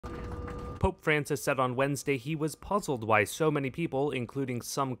Pope Francis said on Wednesday he was puzzled why so many people, including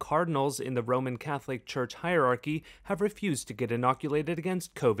some cardinals in the Roman Catholic Church hierarchy, have refused to get inoculated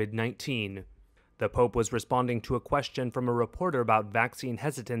against COVID-19. The Pope was responding to a question from a reporter about vaccine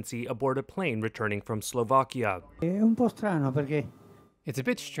hesitancy aboard a plane returning from Slovakia. It's a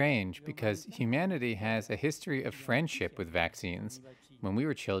bit strange because humanity has a history of friendship with vaccines. When we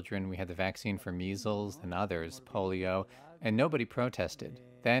were children, we had the vaccine for measles and others, polio, and nobody protested.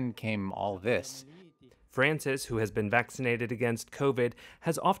 Then came all this. Francis, who has been vaccinated against COVID,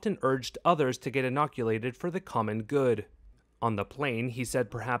 has often urged others to get inoculated for the common good. On the plane, he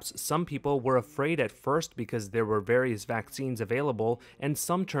said perhaps some people were afraid at first because there were various vaccines available, and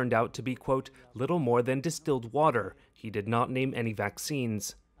some turned out to be, quote, little more than distilled water. He did not name any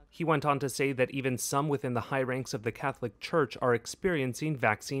vaccines. He went on to say that even some within the high ranks of the Catholic Church are experiencing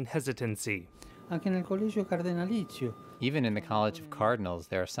vaccine hesitancy. Even in the College of Cardinals,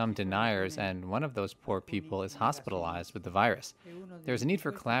 there are some deniers, and one of those poor people is hospitalized with the virus. There's a need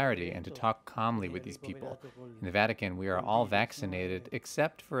for clarity and to talk calmly with these people. In the Vatican, we are all vaccinated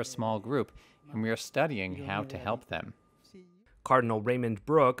except for a small group, and we are studying how to help them. Cardinal Raymond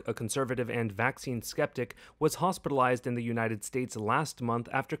Brooke, a conservative and vaccine skeptic, was hospitalized in the United States last month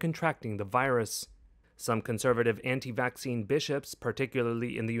after contracting the virus. Some conservative anti-vaccine bishops,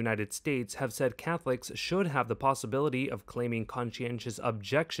 particularly in the United States, have said Catholics should have the possibility of claiming conscientious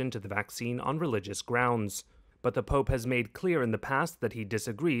objection to the vaccine on religious grounds. But the Pope has made clear in the past that he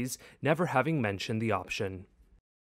disagrees, never having mentioned the option.